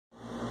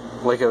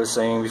like I was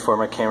saying before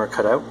my camera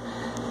cut out.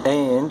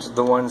 And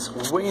the ones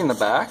way in the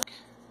back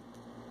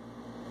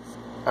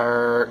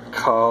are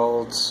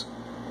called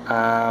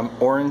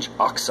orange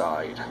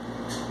oxide.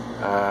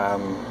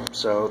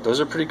 So those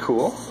are pretty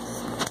cool.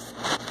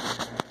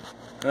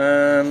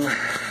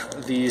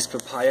 These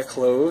papaya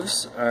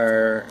cloves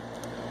are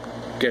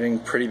getting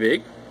pretty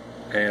big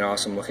and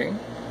awesome looking.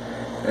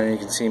 And you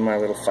can see my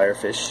little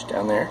firefish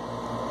down there.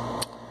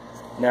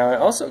 Now I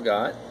also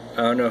got, I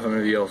don't know if I'm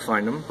going to be able to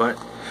find them, but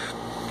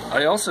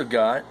I also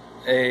got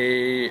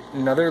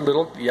another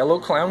little yellow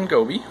clown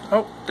goby.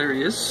 Oh, there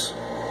he is,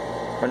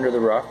 under the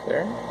rock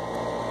there,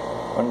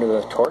 under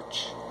the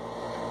torch.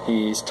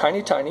 He's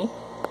tiny,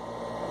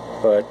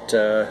 but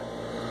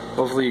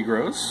hopefully he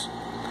grows.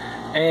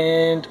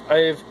 And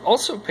I've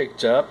also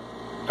picked up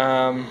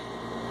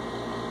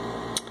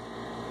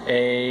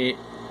a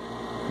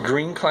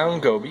green clown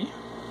goby,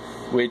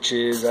 which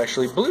is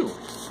actually blue,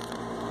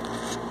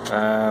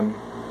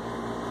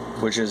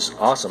 which is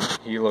awesome.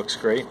 He looks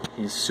great.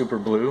 He's super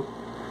blue,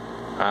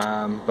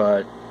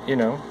 but you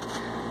know,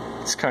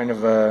 it's kind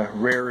of a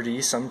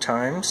rarity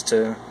sometimes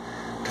to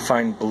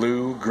find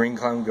blue green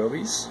clown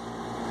gobies.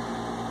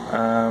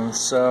 And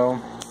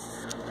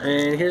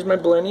here's my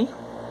blenny,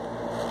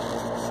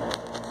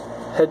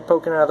 head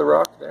poking out of the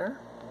rock there.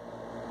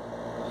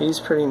 He's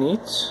pretty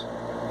neat.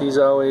 He's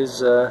always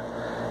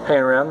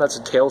hanging around. That's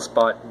a tail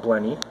spot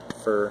blenny,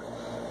 for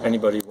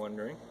anybody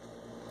wondering.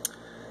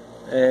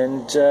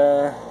 And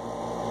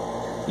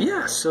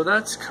yeah, so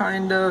that's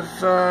kind of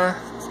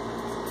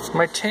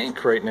my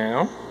tank right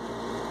now.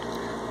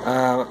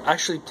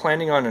 Actually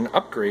planning on an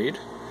upgrade,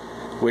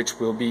 which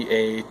will be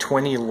a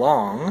 20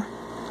 long.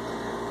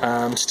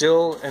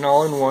 Still an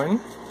all-in-one,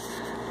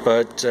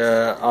 but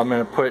I'm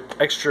going to put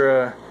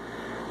extra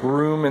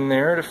room in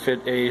there to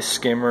fit a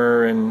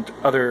skimmer and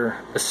other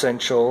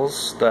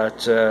essentials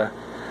that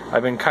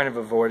I've been kind of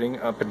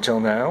avoiding up until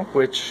now,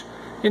 which,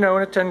 you know,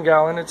 in a 10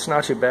 gallon it's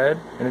not too bad.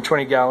 In a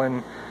 20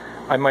 gallon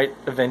I might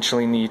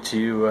eventually need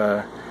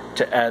to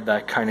add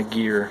that kind of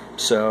gear.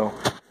 So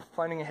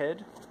planning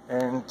ahead,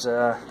 and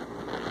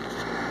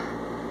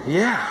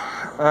yeah,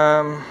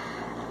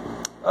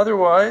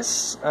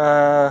 otherwise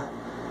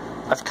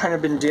I've kind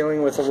of been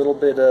dealing with a little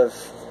bit of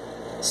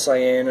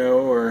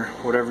cyano, or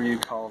whatever you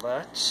call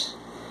that,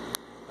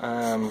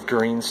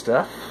 green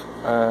stuff,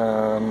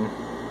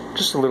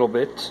 just a little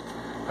bit.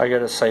 I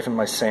gotta siphon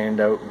my sand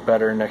out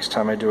better next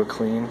time I do a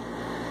clean,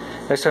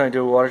 next time I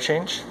do a water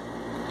change.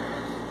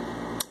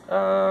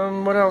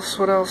 What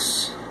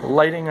else?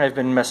 Lighting I've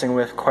been messing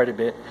with quite a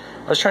bit.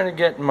 I was trying to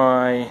get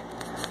my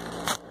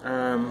I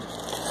don't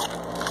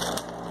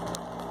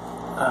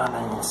know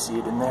if you can see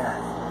it in there,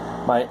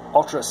 my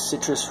Ultra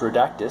Citrus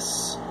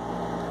Redactus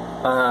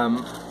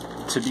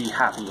to be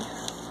happy,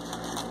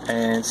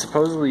 and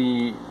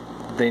supposedly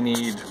they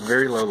need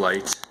very low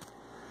light,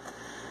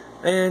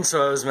 and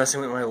so I was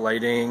messing with my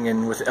lighting,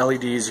 and with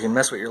LEDs you can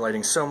mess with your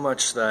lighting so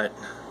much that,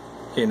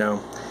 you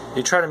know,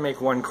 you try to make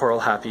one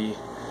coral happy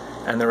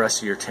and the rest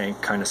of your tank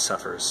kind of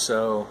suffers.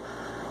 So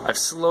I've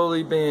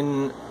slowly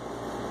been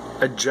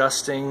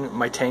adjusting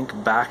my tank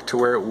back to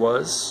where it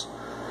was.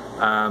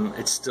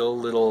 It's still a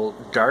little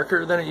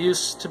darker than it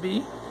used to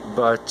be,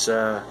 but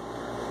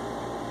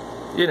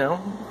you know,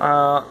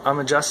 I'm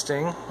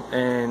adjusting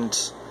and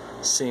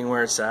seeing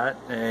where it's at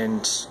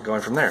and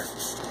going from there.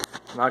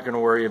 I'm not going to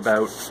worry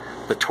about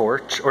the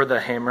torch or the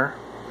hammer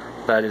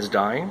that is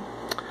dying,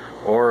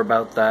 or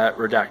about that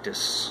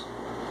Redactus.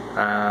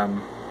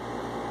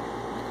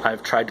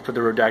 I've tried to put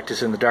the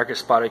Redactus in the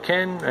darkest spot I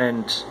can,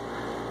 and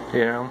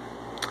you know,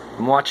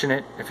 I'm watching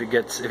it. If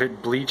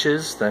it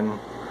bleaches, then,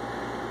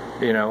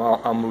 you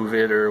know, I'll move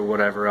it or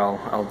whatever.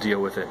 I'll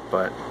deal with it.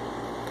 But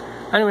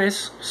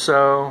anyways,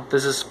 so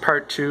this is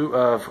part 2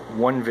 of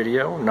one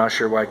video. Not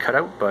sure why I cut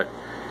out, but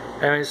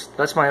anyways,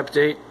 that's my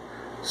update.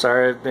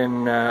 Sorry I've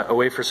been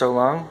away for so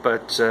long,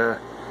 but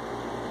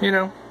you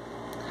know,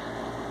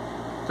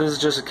 this is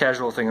just a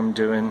casual thing I'm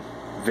doing,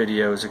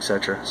 videos,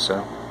 etc.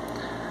 So,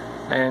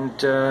 and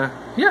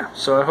yeah,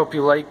 so I hope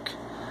you like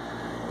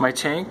my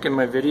tank and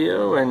my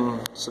video, and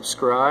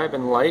subscribe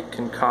and like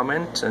and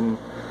comment and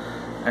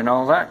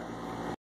all that.